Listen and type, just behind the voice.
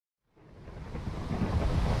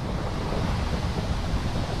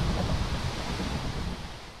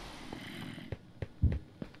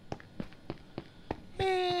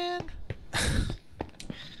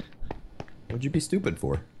What'd you be stupid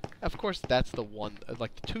for? Of course, that's the one,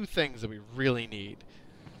 like the two things that we really need.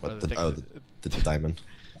 What the diamond.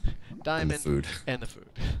 Diamond and the food. And the food.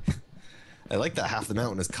 I like that half the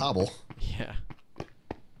mountain is cobble. Yeah.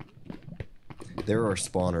 There are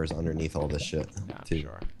spawners underneath all this shit, too.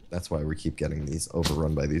 Sure. That's why we keep getting these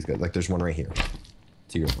overrun by these guys. Like, there's one right here,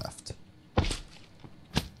 to your left.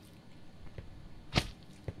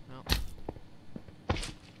 Well.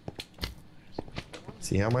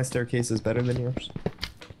 See how my staircase is better than yours?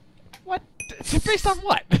 What? Based on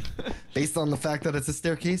what? Based on the fact that it's a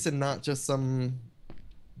staircase and not just some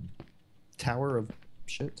tower of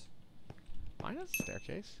shit. Mine is a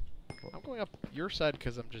staircase. I'm going up your side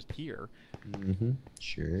because I'm just here. Mm-hmm.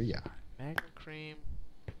 Sure, yeah. Magnum cream.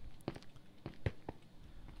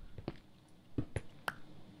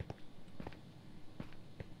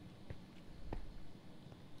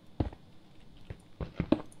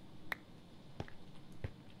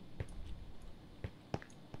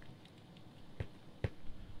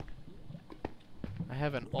 I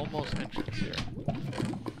have an almost entrance here.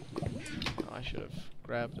 Oh, I should have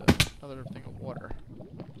grabbed another thing of water.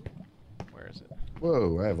 Where is it?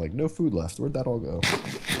 Whoa, I have like no food left. Where'd that all go?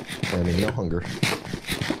 I mean, no hunger.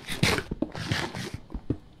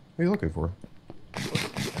 What are you looking for?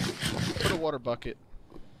 Put a water bucket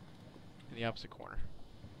in the opposite corner.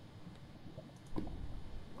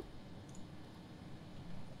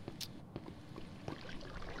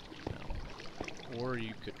 No. Or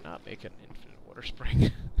you could not make an infinite water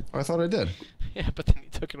spring. Oh, I thought I did. Yeah, but then you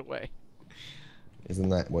took it away. Isn't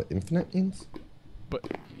that what infinite means? But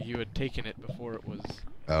you had taken it before it was...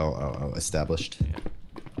 Oh, established. Yeah.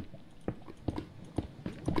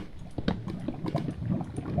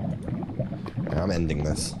 I'm ending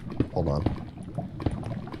this. Hold on.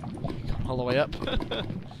 Come all the way up.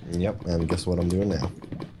 Yep, and guess what I'm doing now?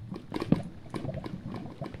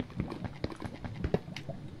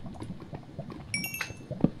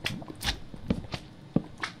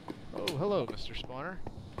 Oh, hello, Mr. Spawner.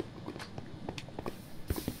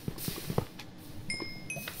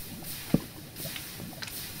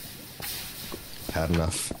 Had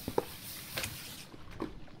enough.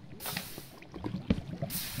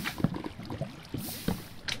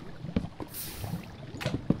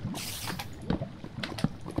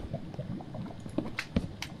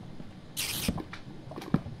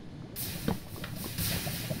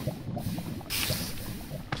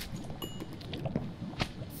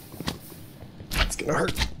 It's gonna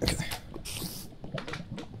hurt. Okay.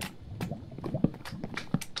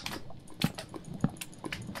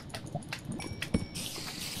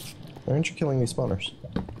 Why aren't you killing these spawners?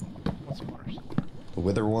 What spawners? The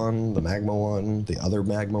wither one, the magma one, the other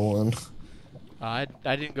magma one. I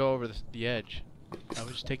didn't go over the edge. I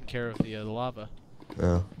was just taking care of the lava.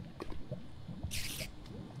 Oh.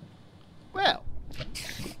 Well.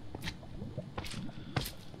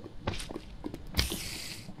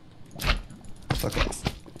 Fuck off.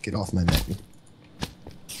 Get off my mountain.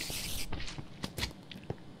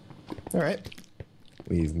 Alright.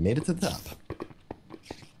 We've made it to the top.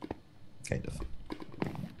 Kind of.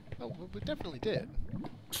 Oh, we definitely did.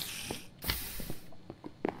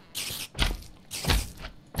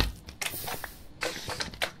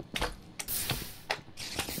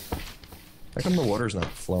 How come the water's not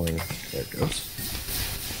flowing? There it goes.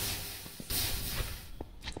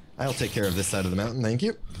 I'll take care of this side of the mountain, thank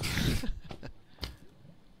you.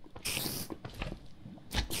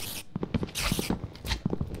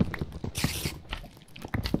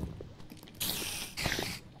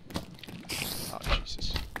 Oh,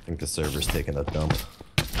 Jesus. I think the server's taking a dump.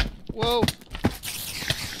 Whoa!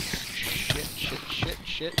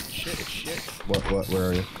 Shit. What, where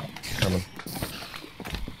are you? Coming.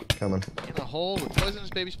 Coming. In a hole with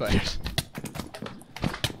poisonous baby spiders.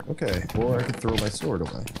 Okay, or I could throw my sword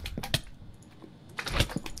away.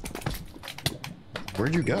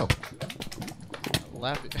 Where'd you go?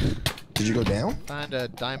 Did you go down? Find a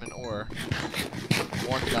diamond ore.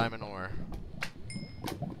 One diamond ore.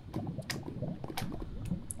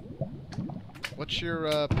 What's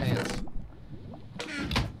your pants?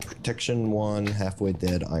 Protection 1, halfway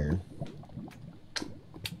dead iron.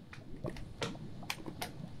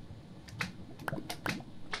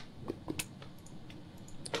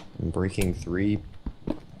 Breaking 3,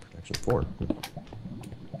 protection 4.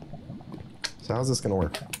 So how's this gonna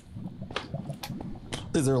work?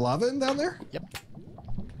 Is there lava in down there? Yep.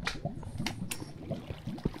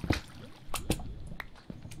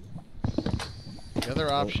 The other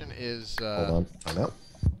option is Hold on, time out.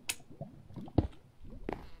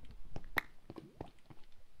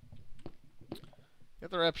 the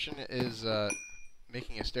other option is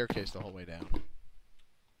making a staircase the whole way down.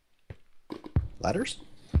 Ladders?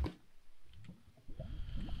 That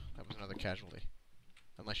was another casualty.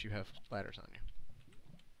 Unless you have ladders on you.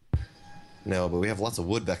 No, but we have lots of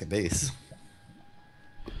wood back at base.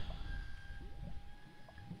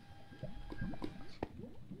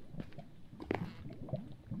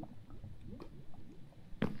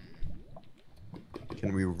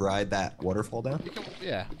 Can we ride that waterfall down? You can,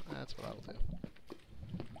 yeah, that's what I will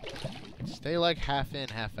do. Stay like half in,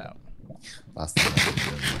 half out. Last time I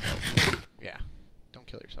did. Yeah. Don't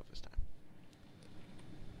kill yourself this time.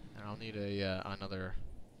 And I'll need a another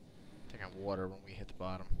thing of water when we hit the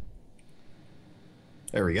bottom.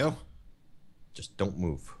 There we go. Just don't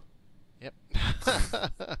move. Yep.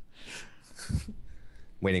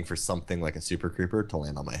 Waiting for something like a super creeper to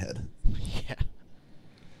land on my head. Yeah.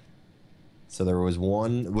 So there was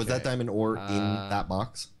one. Was that Okay. diamond ore in that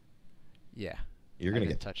box? Yeah. You're gonna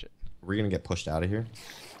get. touch it. We're gonna get pushed out of here.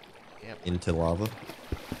 Yep. Into lava.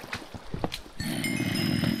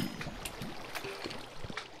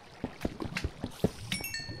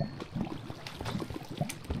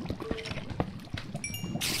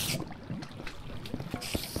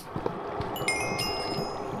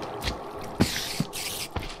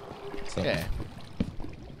 So, Okay.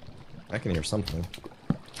 I can hear something.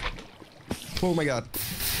 Oh my god.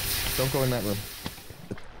 Don't go in that room.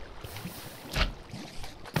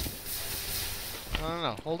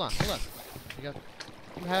 No. Hold on. You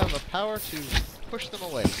have a power to push them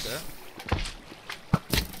away, sir.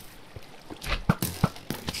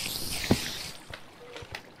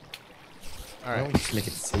 Why don't we just make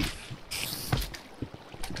it safe?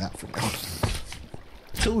 Do that for now.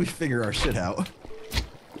 Until we figure our shit out.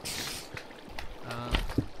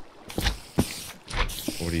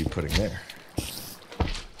 What are you putting there?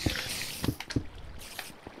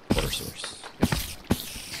 Water source.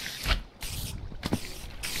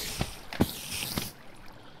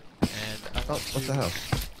 And I want What the hell?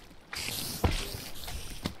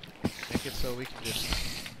 Make it so we can just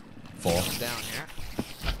Fall. come down here.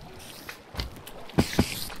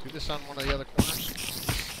 Do this on one of the other corners.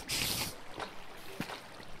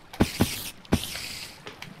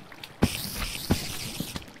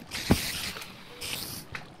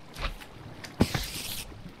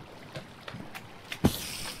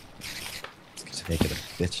 Make it a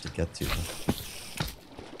bitch to get to.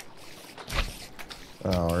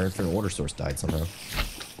 Oh, our infinite water source died somehow. That's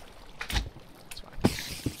fine.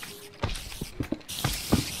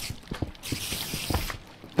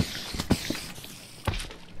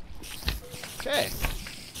 Okay.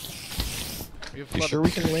 You sure we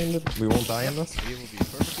can land it? We won't die in this? We will be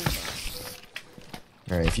perfectly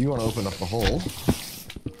fine. Alright, if you want to open up the hole. Oh,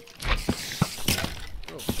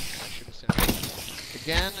 I should have sent it.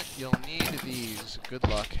 Again, you'll need these. Good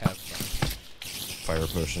luck, have fun. Fire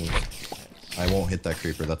potions. I won't hit that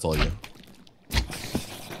creeper, that's all you.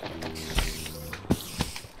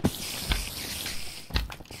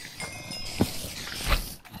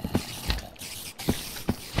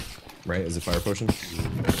 Right, is it fire potion?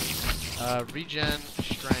 Regen,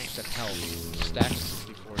 strength, and health. Stacks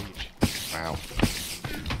before each. Wow.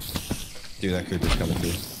 Dude, that creeper's coming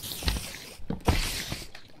through.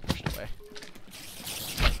 Pushed away.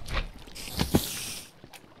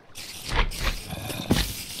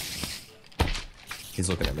 He's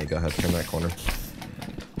looking at me, go ahead, turn that corner.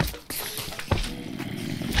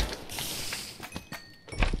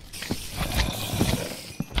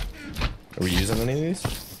 Are we using any of these?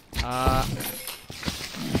 I'm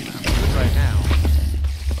good right now.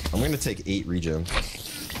 I'm gonna take 8 regen.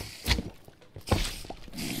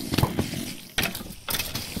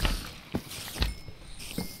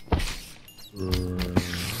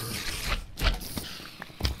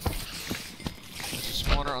 There's a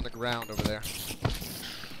spawner on the ground over there.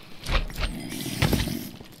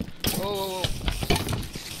 Whoa.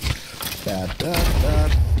 Bad.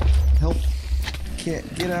 Help.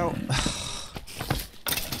 Can't get out.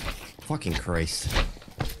 Fucking Christ.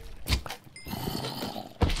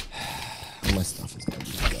 My stuff is gonna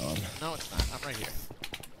be gone. No, it's not. I'm right here.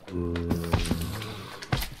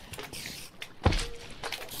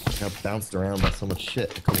 I got bounced around by so much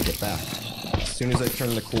shit, I couldn't get back. As soon as I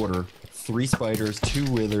turned the corner, 3 spiders,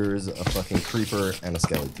 2 withers, a fucking creeper, and a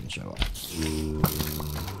skeleton show up.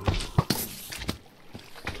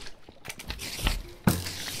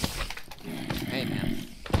 Hey, man.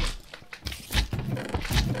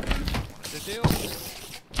 What to do?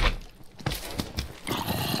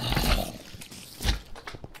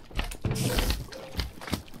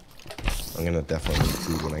 I'm gonna definitely need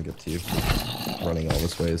food when I get to you. Running all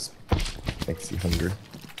this ways makes you hungry.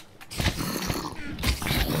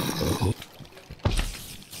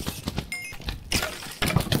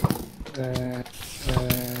 And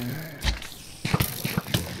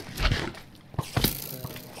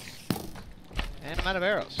I'm out of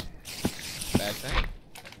arrows. Bad thing.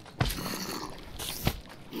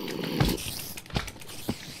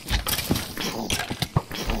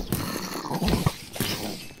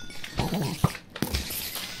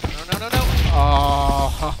 No.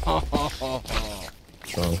 Oh.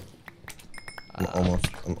 Strong. I'm almost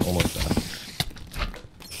there.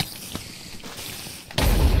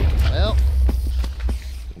 Well,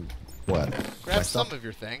 What? grab My some stuff? of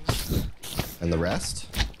your things. And the rest?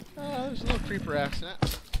 There's a little creeper accident.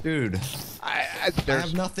 Dude, I There's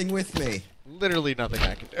have nothing with me. literally nothing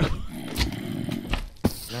I can do.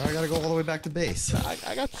 Now I gotta go all the way back to base.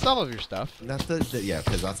 I got some of your stuff. That's yeah,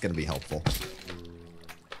 because that's gonna be helpful.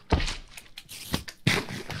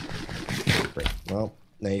 Great. Well,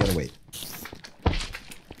 now you gotta wait.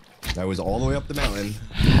 I was all the way up the mountain,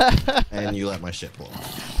 and you let my ship blow up.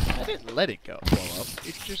 I didn't let it blow up.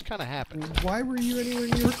 It just kind of happened. Why were you anywhere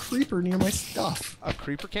near a creeper near my stuff? A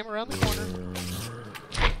creeper came around the corner.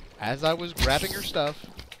 As I was grabbing your stuff.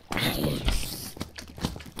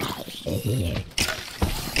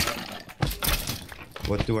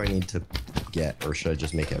 What do I need to get, or should I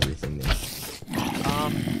just make everything new?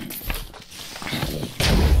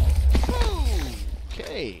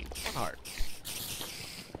 Okay, one heart.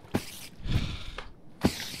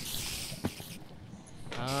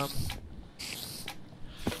 I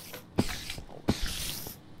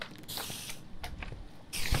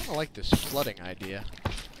kinda like this flooding idea.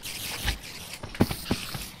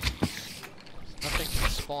 Nothing can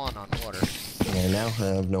spawn on water. And I now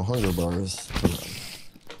have no hunger bars to run.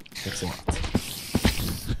 Thanks a lot.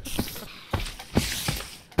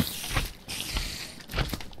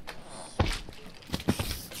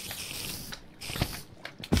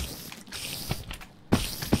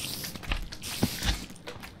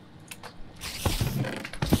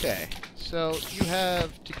 Okay, so you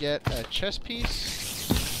have to get a chest piece.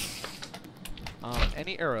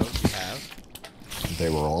 Any arrows you have. They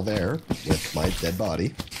were all there with my dead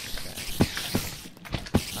body.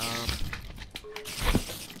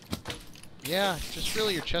 Yeah, just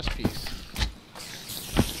really your chest piece.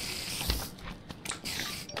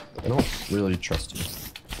 I don't really trust you.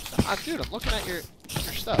 Dude, I'm looking at your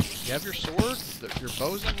stuff. You have your sword, your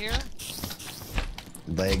bow's in here.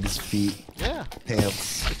 Legs, feet, Yeah,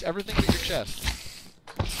 pants, it's everything but your chest.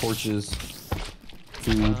 torches,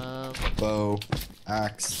 food, bow,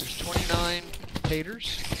 axe. There's 29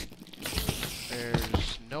 taters.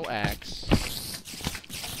 There's no axe.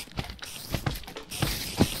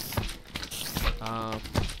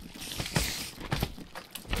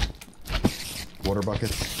 Water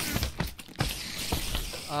buckets.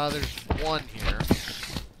 There's one here.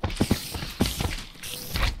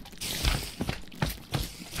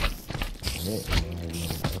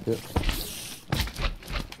 Bucket.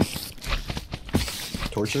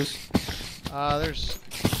 Torches. There's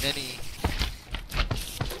many.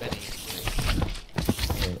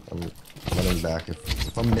 I'm running back.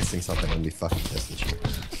 If I'm missing something, I'm gonna be fucking pissed at you.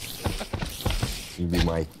 You'd be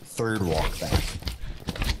my third walk back.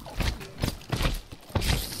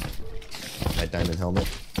 My diamond helmet.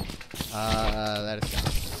 That is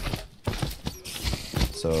gone.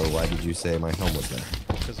 So why did you say my helm was there?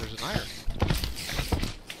 Because there's an iron.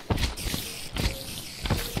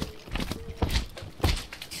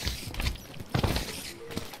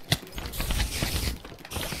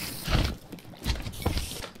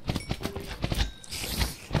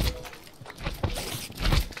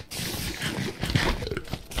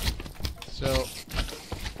 So,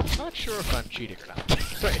 I'm not sure if I'm cheating or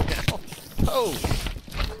not right now. Oh!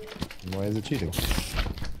 Why is it cheating?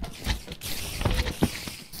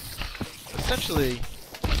 Essentially,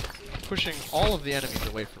 pushing all of the enemies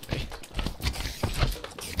away from me.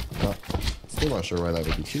 Still not sure why that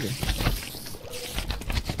would be cheating.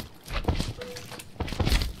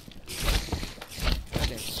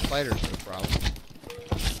 Goddamn spiders are a problem.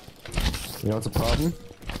 You know what's a problem?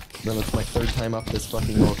 Then it's my third time up this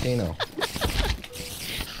fucking volcano.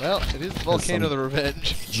 Well, it is the Volcano of the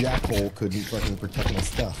Revenge. Jackhole couldn't fucking protect my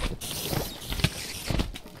stuff.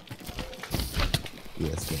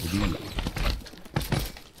 Yes, baby.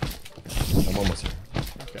 I'm almost here.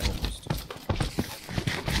 Okay. Almost.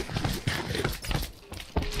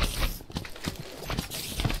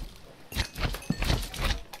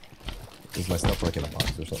 Is my stuff like in a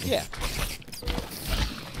box or something? Yeah.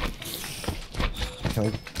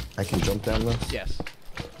 I can jump down this? Yes.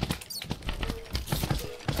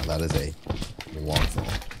 Now that is a long fall.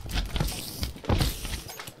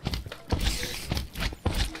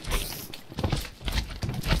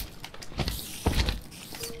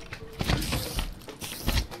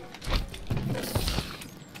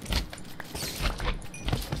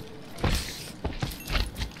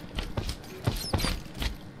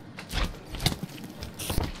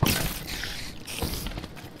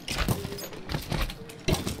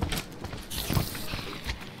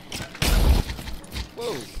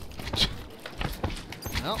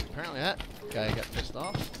 Yeah, guy got pissed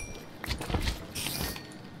off.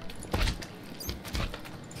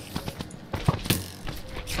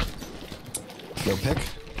 No pick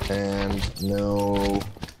and no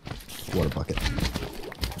water bucket.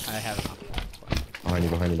 I have it on. Behind you,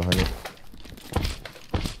 behind you, behind you.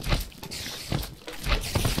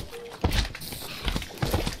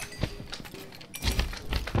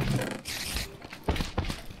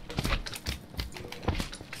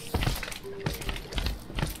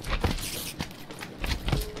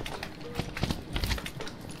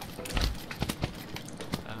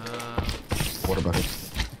 Water bucket.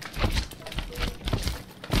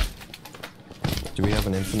 Do we have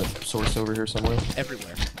an infinite source over here somewhere?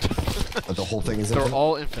 Everywhere. The whole thing is They're infinite?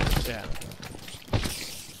 all infinite, yeah.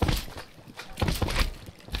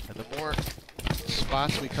 And the more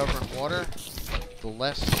spots we cover in water, the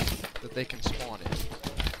less that they can spawn in.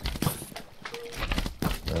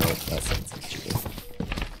 Oh, that sounds like cheating.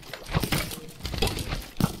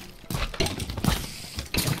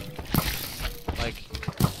 Like,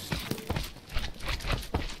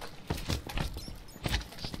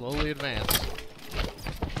 slowly advance.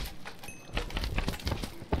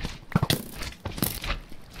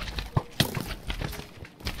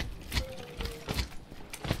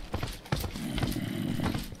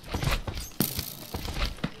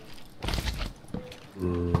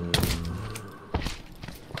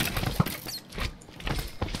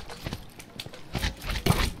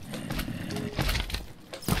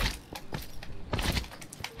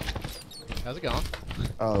 How's it going?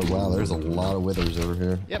 Oh, wow, there's a lot of withers over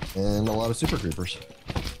here. Yep. And a lot of super creepers.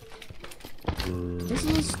 This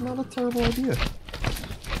is not a terrible idea.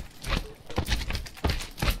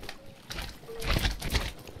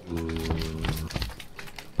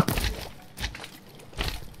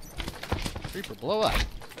 Creeper, blow up.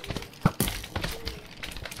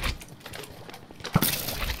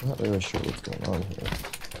 I'm not really sure what's going on here.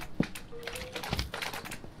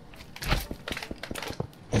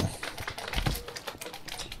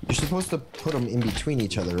 You're supposed to put them in between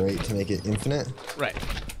each other, right, to make it infinite? Right.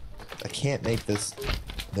 I can't make this...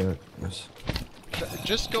 There it goes.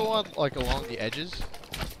 Just go on, like, along the edges.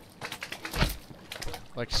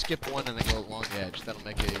 Like, skip one and then go along the edge. That'll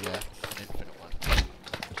make it an infinite one.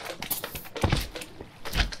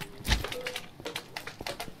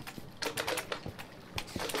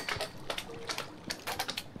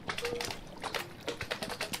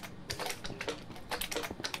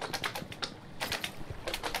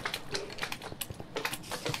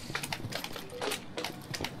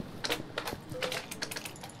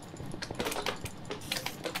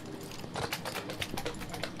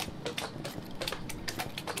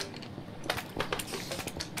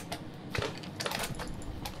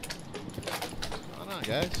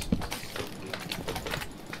 Guys.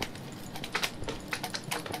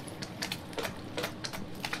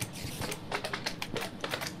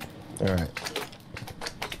 All right.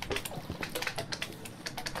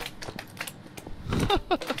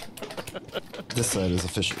 This side is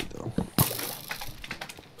officially done.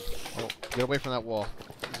 Oh, get away from that wall.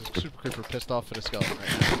 There's a super creeper pissed off at a skeleton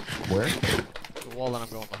right now. Where? The wall that I'm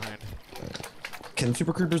going behind. Can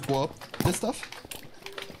super creepers blow up this stuff?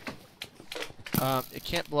 It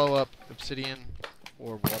can't blow up obsidian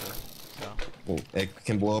or water. So. Well, it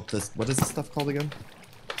can blow up this... What is this stuff called again?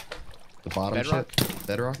 The bottom Bedrock? shit?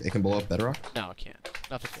 Bedrock? It can blow up bedrock? No, it can't.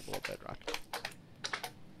 Nothing can blow up bedrock.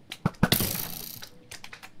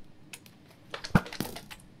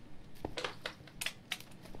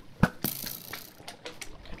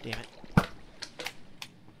 God damn it.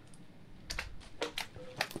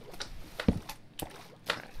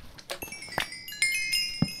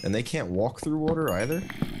 And they can't walk through water either?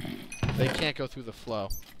 They can't go through the flow.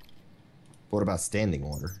 What about standing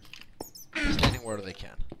water? Standing water they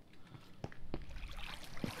can.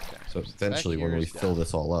 Okay, So back eventually here when we is fill down.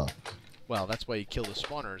 this all up... Well, that's why you kill the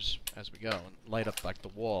spawners as we go and light up like the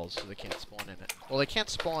walls so they can't spawn in it. Well, they can't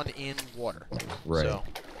spawn in water. Right. So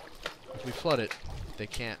if we flood it, they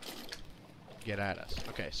can't get at us.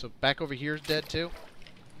 Okay, so back over here is dead too?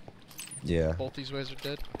 Yeah. Both these ways are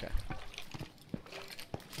dead? Okay.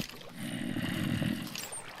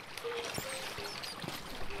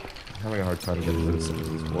 I'm having a hard time getting rid of some of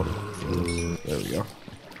these water flows. There we go.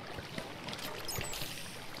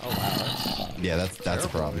 Oh wow, Yeah, that's a terrible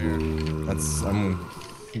problem. That's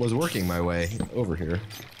was working my way over here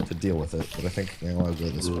to deal with it, but I think now I'll go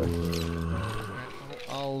this way. Alright,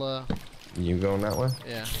 I'll You going that way?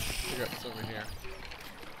 yeah, figure out what's over here.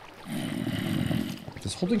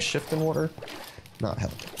 Does holding shift in water not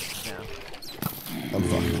help? Yeah. I'm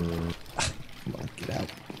fucked. Come on, get out.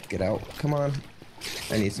 Get out. Come on.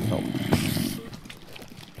 I need some help.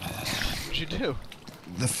 you do?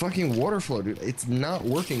 The fucking water flow, dude. It's not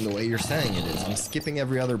working the way you're saying it is. I'm skipping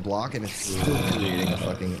every other block and it's still creating a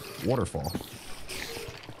fucking waterfall.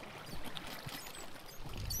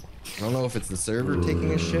 I don't know if it's the server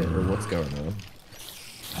taking a shit or what's going on.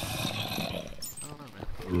 I don't know,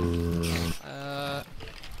 man.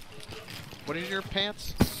 What are your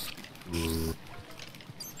pants?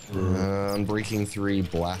 Unbreaking 3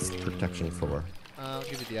 blast protection 4. I'll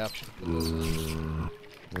give you the option to put those on.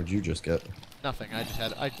 What'd you just get? Nothing. I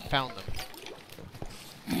found them.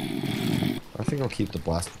 I think I'll keep the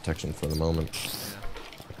blast protection for the moment.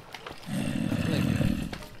 Yeah.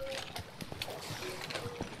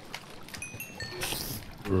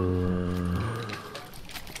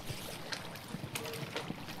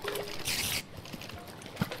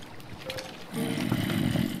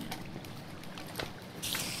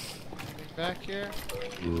 Back here.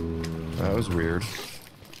 That was weird.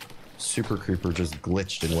 Super Creeper just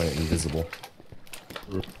glitched and went invisible.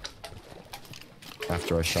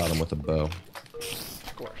 After I shot him with a bow.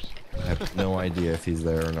 Of course. I have no idea if he's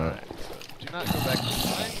there or not. Alright, so do not go back this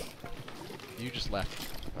way. You just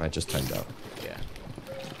left. I just timed out. Yeah.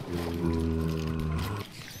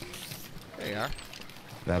 There you are.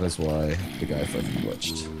 That is why the guy fucking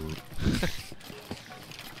glitched.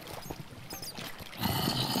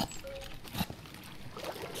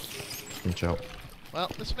 Watch out.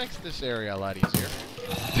 Well, this makes this area a lot easier.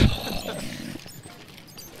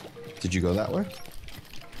 Did you go that way?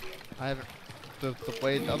 I haven't... The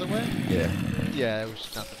way the other way? Yeah. Yeah, it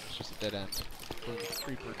was nothing. It was just a dead end. Boom,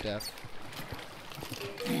 creeper death.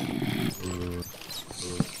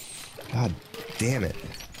 God damn it.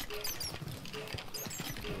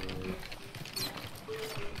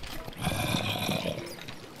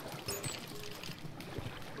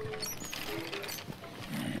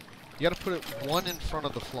 You gotta put it one in front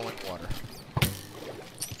of the flowing water.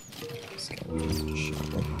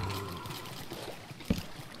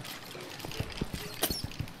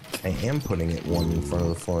 I am putting it one in front of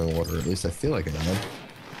the flowing water. At least I feel like I am.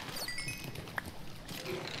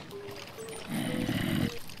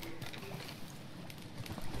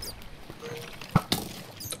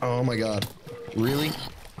 Oh my god. Really?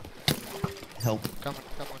 Help. Coming.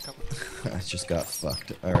 I just got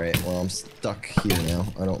fucked. Alright, well I'm stuck here now.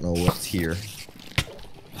 I don't know what's here.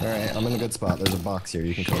 Alright, I'm in a good spot. There's a box here.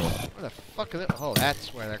 You can come in. Where the fuck is it? Oh,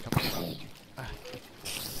 that's where they're coming from.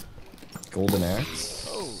 Golden axe.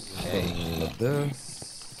 Okay. A little of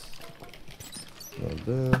this. A little of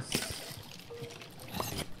this.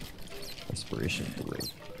 Inspiration 3.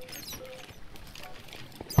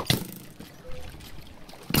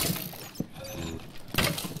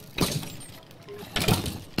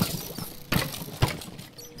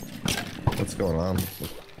 What's going on?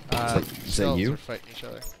 Is that you? Are fighting each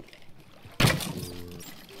other.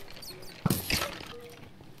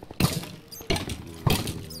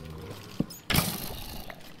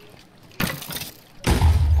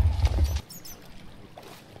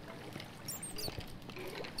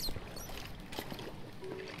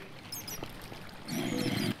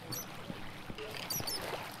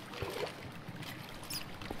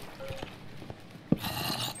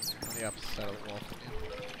 On the opposite side of the wall from you.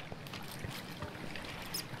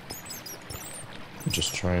 I'm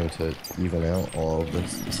just trying to even out all of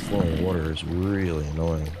this. This flowing water is really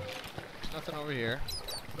annoying. There's nothing over here.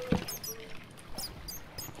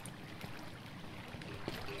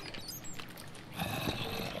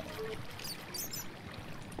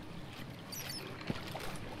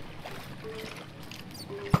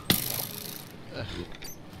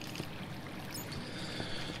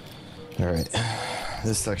 Alright,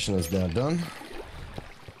 this section is now done.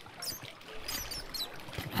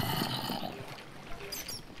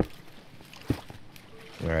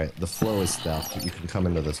 Alright, the flow is stopped. You can come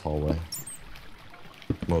into this hallway.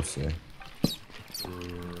 Mostly.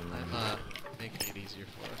 I'm making it easier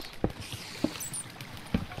for us.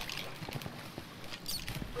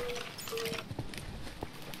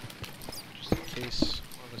 Just in case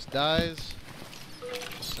one of us dies,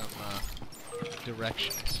 just some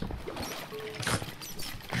directions.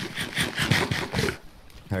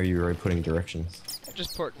 How are you already putting directions? I'm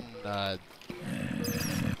just putting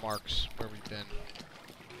marks where we've been.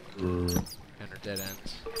 And our dead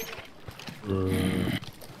ends.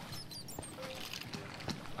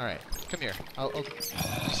 Alright, come here. I'll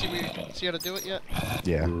see how to do it yet?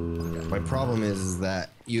 Yeah. My problem is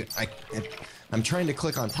that I'm trying to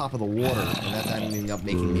click on top of the water, and that's ending up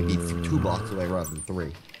making me be 2 blocks away rather than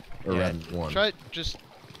 3. Or rather than 1. Try just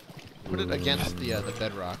put it against the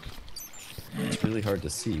bedrock. It's really hard to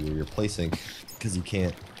see where you're placing, because you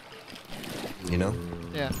can't, you know?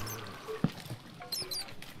 Yeah.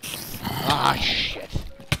 Ah! Ah, shit.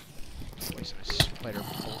 Poisonous spider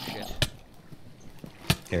bullshit.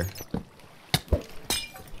 Here.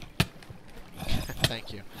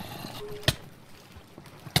 Thank you.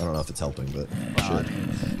 I don't know if it's helping, but Well, shit.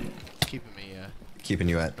 It's keeping me Keeping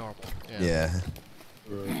you at. normal. Yeah.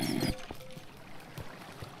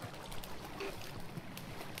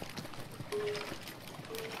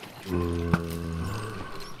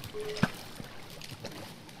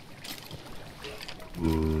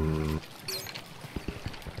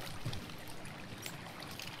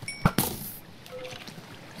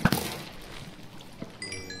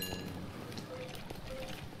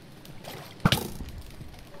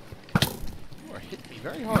 You are hitting me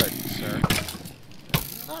very hard, sir.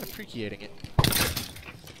 Not appreciating it.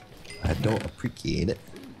 I don't appreciate it.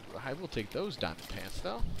 Ooh, I will take those diamond pants,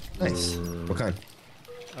 though. Nice. What kind?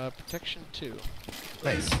 Protection 2.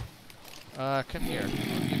 Nice. Come here.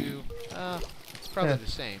 I'll give you, it's probably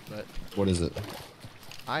the same, but What is it?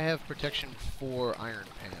 I have protection 4 iron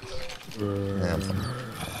pants. Yeah, I'm fine.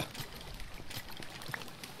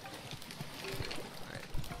 Alright.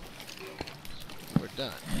 We're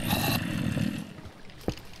done.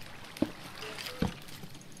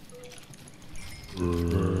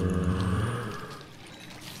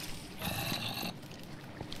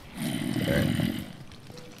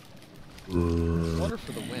 Water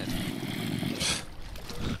for the win.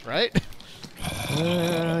 Right?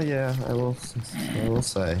 Yeah, I will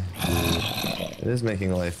say. It is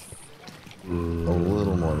making life a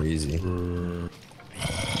little more easy.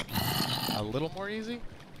 A little more easy?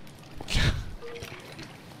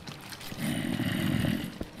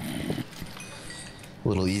 A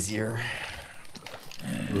little easier.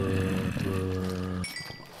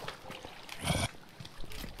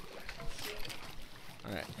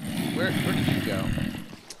 Alright. Where did you go?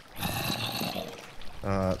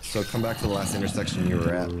 So come back to the last intersection you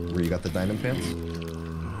were at, where you got the diamond pants.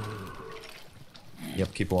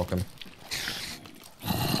 Yep, keep walking.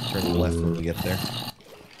 Turn left when you get there.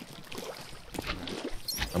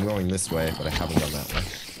 I'm going this way, but I haven't gone that way.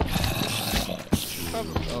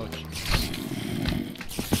 Probably. Oh, jeez.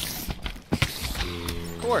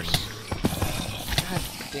 Of course. God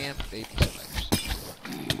damn baby spiders.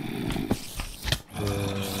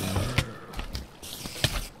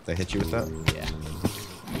 Did I hit you with that? Yeah.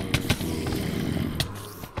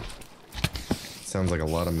 Sounds like a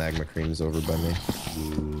lot of magma creams over by me.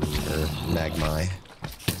 Or magmi.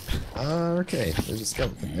 Okay, there's a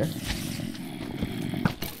skeleton there.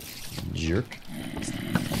 Jerk.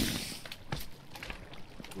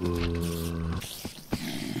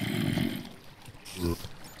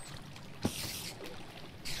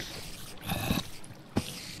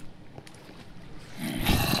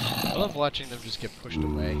 I love watching them just get pushed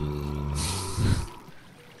away.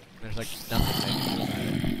 There's like nothing they can do about it.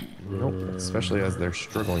 Nope, especially as they're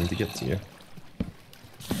struggling to get to you.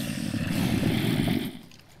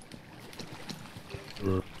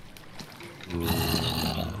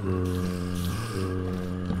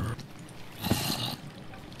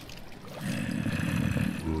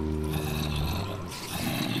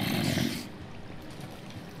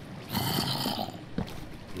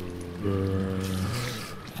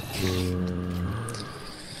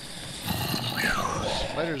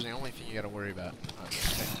 Spiders are the only thing you gotta worry about.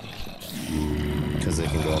 Because they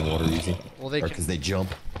can go on water easy. Well, they Or can. because they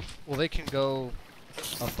jump. Well, they can go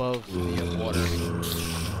above the water.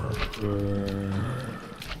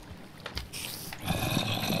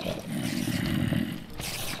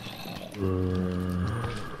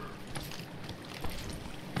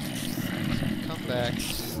 Come back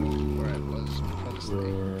to where I was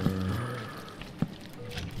previously.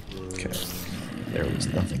 Okay. There was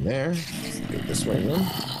nothing there. Let's go this way then.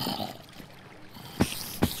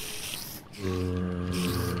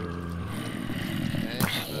 Okay,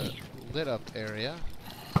 the lit up area.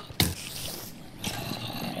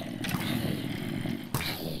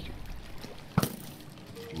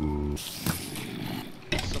 Someone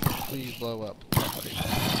please blow up.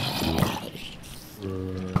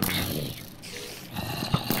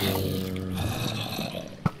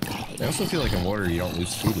 I also feel like in water you don't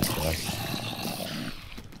lose food as fast.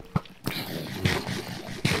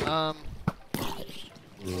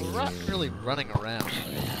 We're not really running around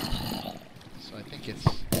right now, so I think it's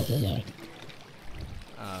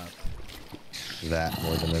That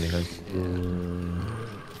more than anything.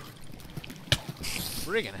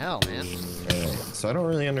 friggin' hell, man. Alright, so I don't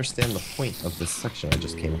really understand the point of this section I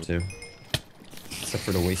just came to. Except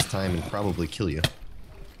for to waste time and probably kill you.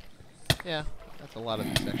 Yeah, that's a lot of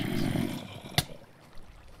these sections.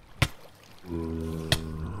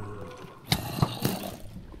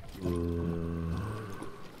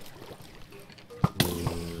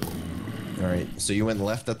 Alright, so you went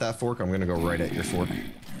left at that fork, I'm gonna go right at your fork.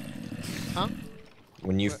 Huh?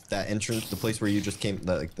 When you, that entrance, the place where you just came,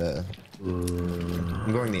 like the...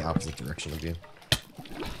 I'm going the opposite direction of you.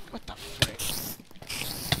 What the frick? Just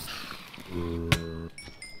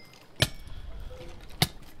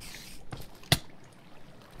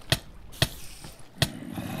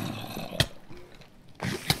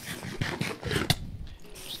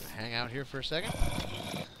gonna hang out here for a second.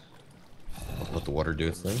 Let the water do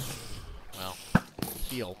its thing. Well,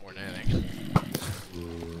 heal more than anything.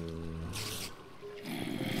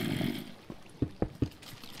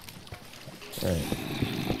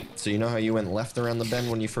 Alright. So you know how you went left around the bend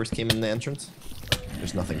when you first came in the entrance?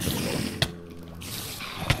 There's nothing to the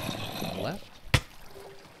left. Left?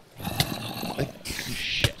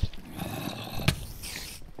 Shit.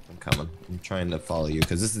 I'm coming. I'm trying to follow you,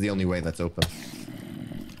 because this is the only way that's open.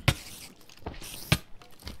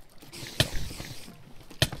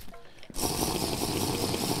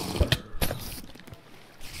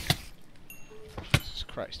 Jesus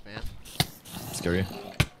Christ, man. Scare you?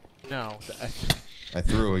 No, I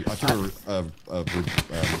threw a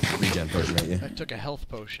regen potion at you. I took a health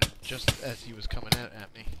potion just as he was coming at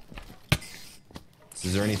me.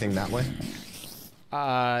 Is there anything that way?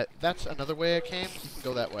 That's another way I came. You can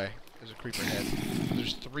go that way. There's a creeper head.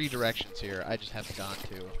 There's 3 directions here. I just haven't gone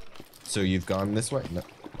to. So you've gone this way? No.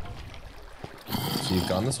 So you've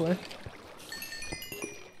gone this way?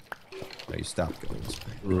 No, you stopped going this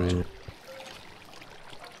way. Right.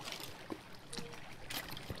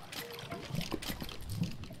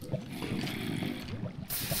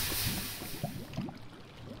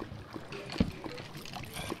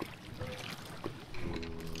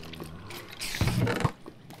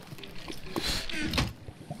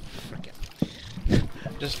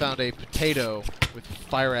 Just found a potato with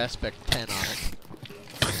fire aspect 10 on it.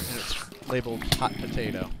 And it's labeled hot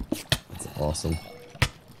potato. That's awesome.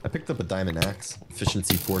 I picked up a diamond axe.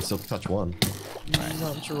 Efficiency 4, silk touch 1. I'm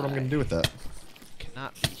not sure what I'm going to do with that.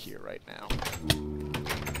 Cannot be here right now.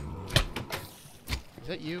 Is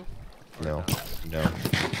that you? Or No. not? No. I'm gonna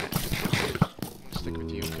stick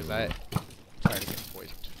with you because I'm tired of getting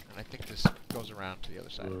poisoned. And I think this goes around to the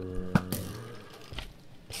other side of it.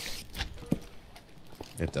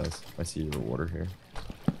 It does. I see your water here.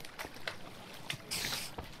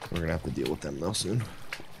 We're going to have to deal with them though soon.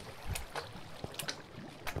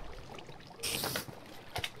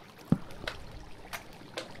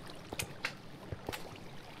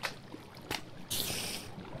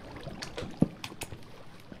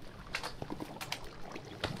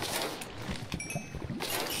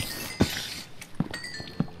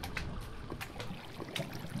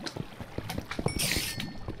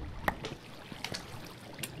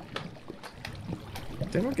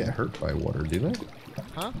 They don't get hurt by water, do they?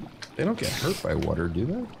 Huh? They don't get hurt by water, do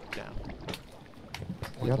they? No.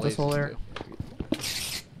 You got this whole area?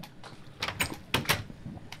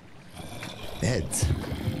 Beds.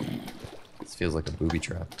 This feels like a booby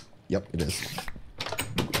trap. Yep, it is.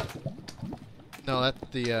 No,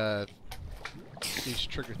 these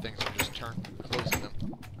trigger things are just closing them.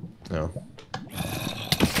 No.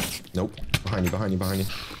 Nope. Behind you, behind you, behind you.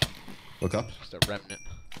 Look up. Just a remnant.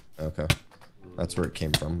 Okay. That's where it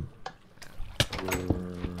came from.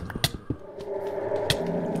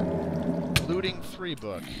 Looting 3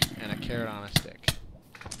 book and a carrot on a stick.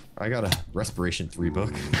 I got a respiration 3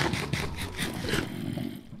 book.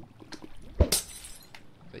 Is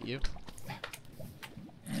that you?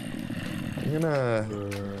 I'm gonna...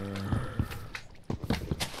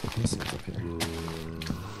 Let me see what's up here.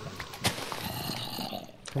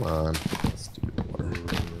 Come on. Stupid water.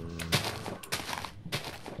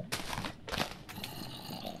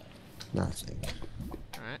 Nothing.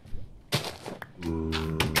 Alright.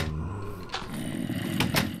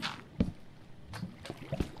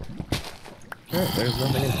 Alright, there's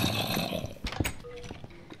nothing in.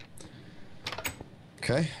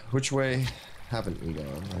 Okay, which way haven't we gone?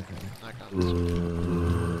 Okay. Not gone this way.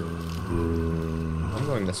 I'm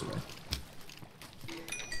going this way.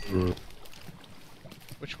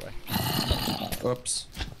 Which way? Oops.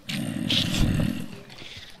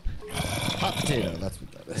 Hot potato, that's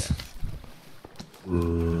what that is. Wait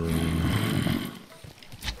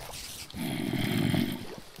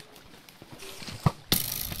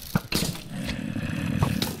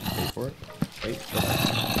for it. Wait.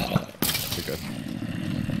 Okay. You're good.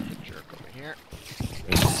 Good jerk over here.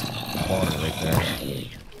 There's a spawner right there.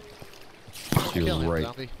 To Kill your him, right.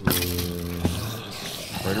 zombie.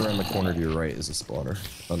 Right around the corner to your right is a spawner.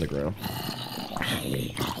 On the ground.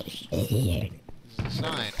 This is a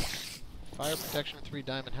sign. Fire protection 3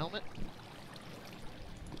 diamond helmet.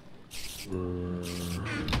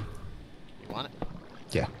 want it?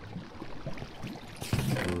 Yeah.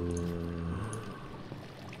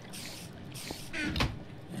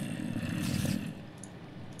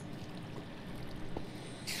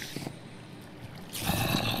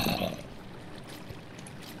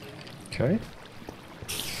 Okay.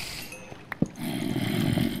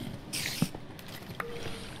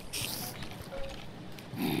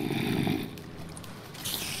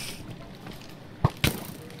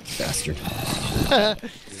 Bastard.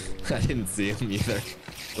 I didn't see him either.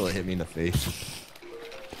 Until it hit me in the face.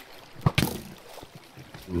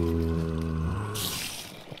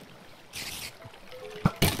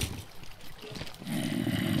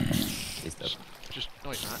 He's dead. Just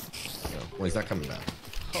no, he's not. No. Well, he's not coming back.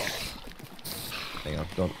 Oh. Hang on.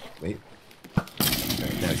 Don't. Wait.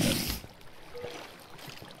 Okay, now he's dead.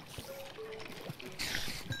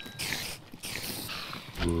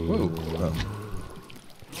 Whoa. Oh.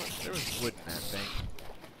 There was wood in that thing.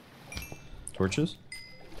 Torches?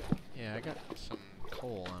 Yeah, I got some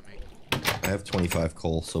coal on me. I have 25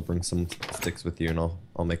 coal, so bring some sticks with you, and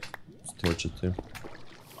I'll make torches too.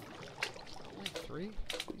 Only 3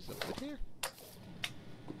 pieces of wood here?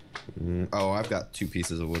 Oh, I've got 2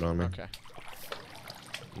 pieces of wood on me. Okay.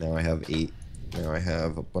 Now I have 8. Now I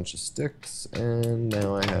have a bunch of sticks, and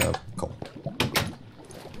now I have coal.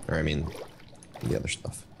 Or I mean, the other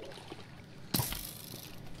stuff.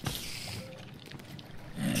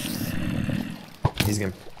 He's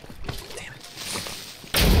gonna... Damn it.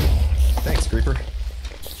 Thanks, Creeper.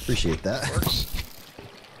 Appreciate that. Works.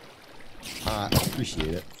 I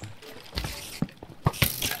appreciate it.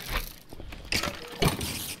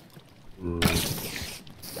 Damn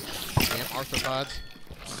arthropods.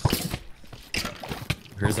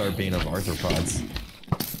 Here's our bane of arthropods.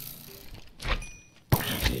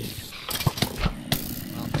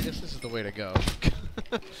 Well, I guess this is the way to go.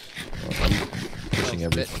 Well, I'm pushing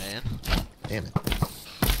Bit, everything. man. Damn it.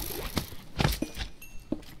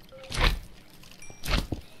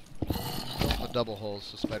 The double holes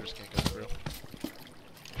so spiders can't go through.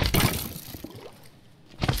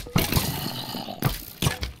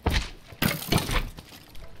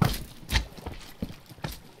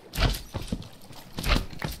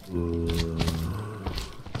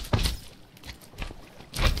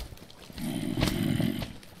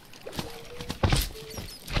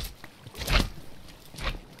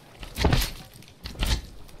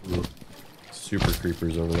 Super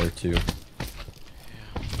creepers over there too.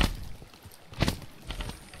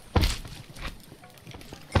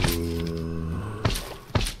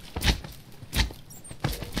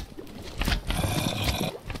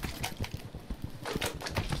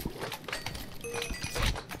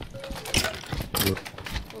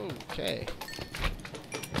 Okay.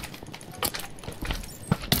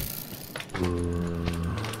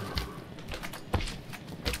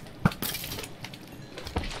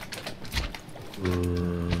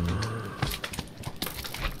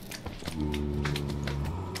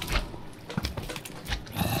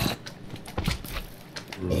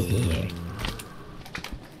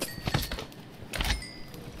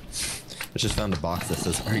 I just found a box that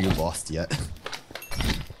says, "Are you lost yet?"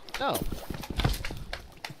 No.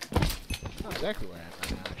 Not exactly where I am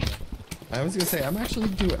right now, actually. I was gonna say I'm actually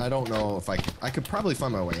doing. I don't know if I could probably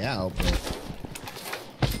find my way out, but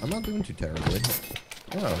I'm not doing too terribly.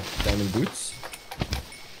 Oh, diamond boots,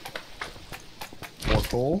 more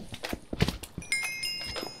coal,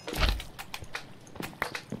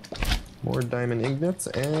 more diamond ingots,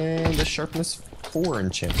 and a sharpness 4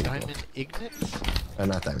 enchanting book. Diamond ignits?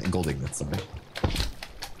 Not diamond, gold ingots. Sorry.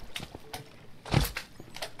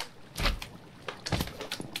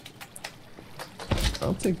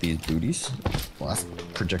 I'll take these booties. Blast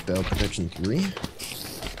projectile protection 3.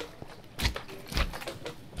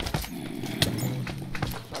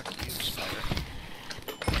 Fuck you, spider.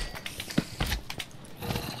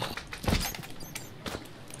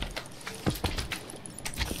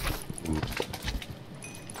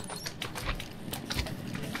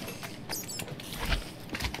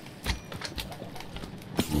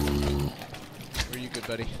 Were you good,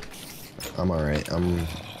 buddy? I'm alright. I'm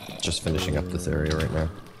just finishing up this area right now.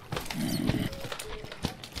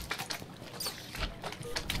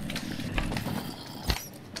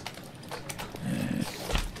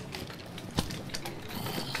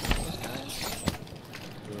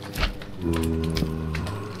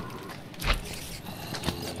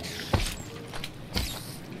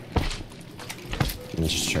 I'm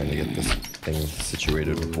just trying to get this thing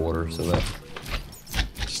situated with water so that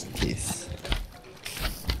just in case.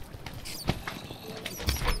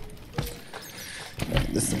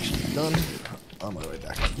 Alright, this section is done. On my way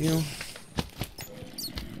back to you.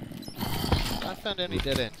 Not found any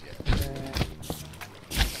dead ends yet.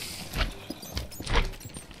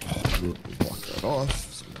 Block that off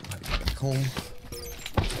so we know how to get back home.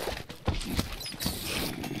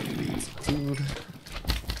 Eat some food.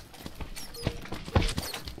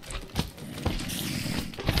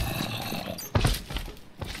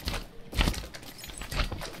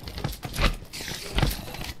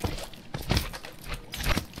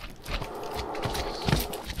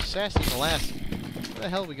 Sassy Molasses. Where the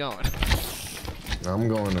hell are we going? I'm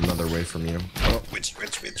going another way from you. Oh, which.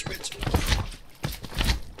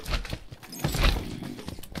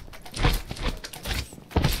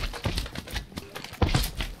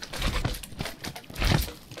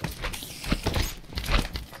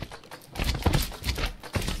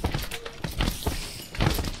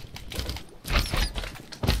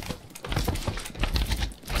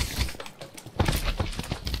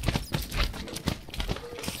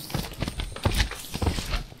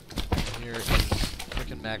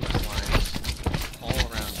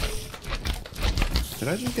 Did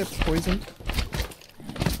I just get poisoned?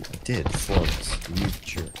 I did. Slugs. You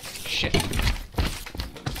jerk. Shit. You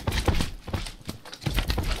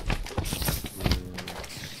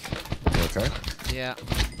okay? Yeah.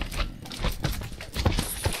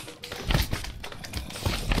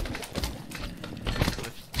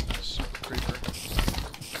 Super creeper.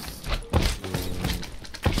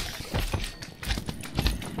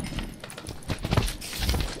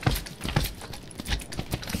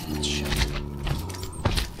 Shit.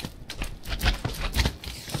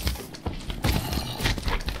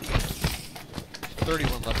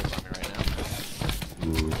 31 levels on me right now.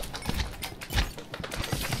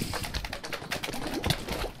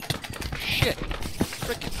 Shit!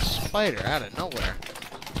 Frickin' spider out of nowhere.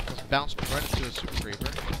 Just bounced right into a super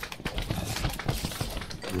creeper.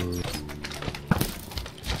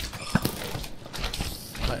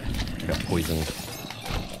 What? I got poisoned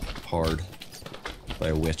hard by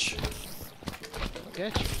a witch. Look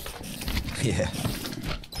at you. Yeah.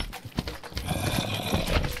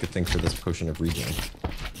 Good thing for this potion of regen.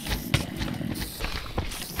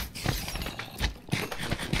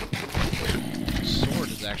 Sword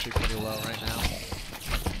is actually pretty low right now.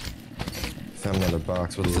 Found another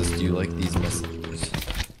box. What is this? Do you like these messages?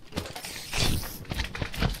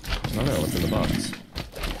 I don't know. What's in the box?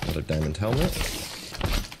 Another diamond helmet.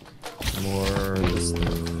 More of this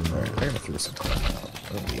stuff. Alright, I gotta throw some crap out.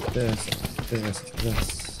 I don't need this, this,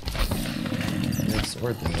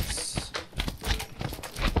 or this.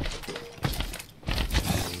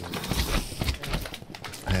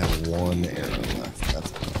 I have one arrow left.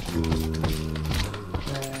 That's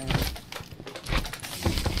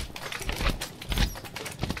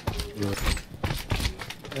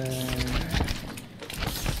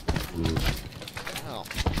Oh,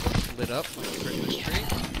 lit up like a Christmas tree.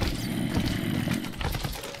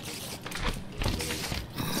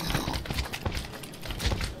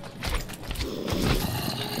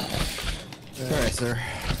 alright, sir.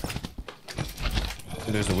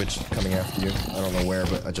 There's a witch coming after you. I don't know where,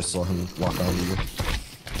 but I just saw him walk onto you.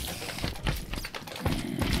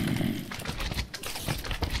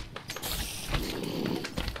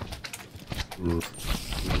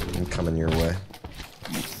 I'm coming your way.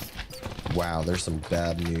 Wow, there's some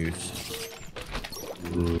bad news.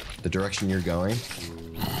 The direction you're going.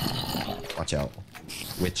 Watch out.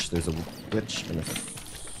 Witch. There's a witch and a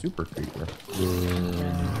super creeper.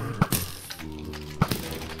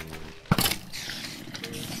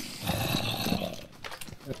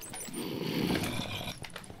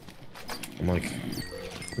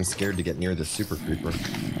 I'm scared to get near the super creeper.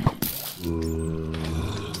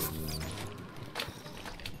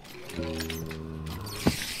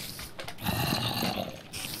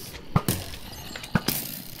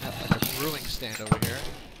 Got like a brewing stand over here.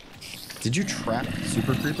 Did you trap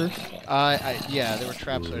super creepers? Yeah, they were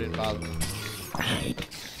trapped, so I didn't bother them.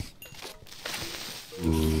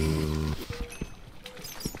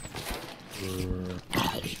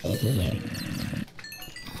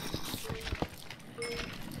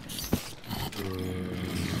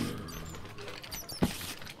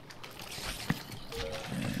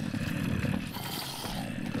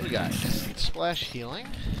 What do we got? Splash healing.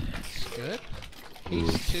 That's good.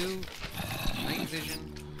 Haste 2. Night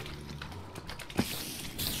vision.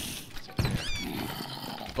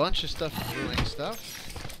 Bunch of stuff for brewing stuff.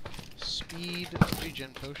 Speed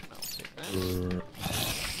regen potion. I'll take that.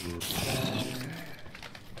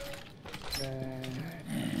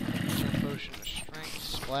 Regen potion of strength.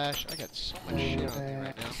 Splash. I got so much shit on me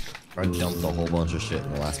right now. I dumped a whole bunch of shit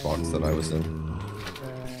in the last box that I was in.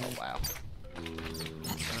 Oh wow.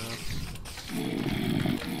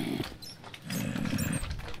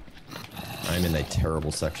 I'm in a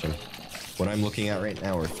terrible section. What I'm looking at right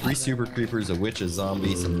now are 3 super creepers, a witch, a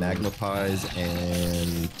zombie, some magma pies,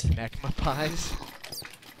 and... Magma pies?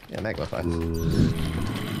 Yeah, magma pies.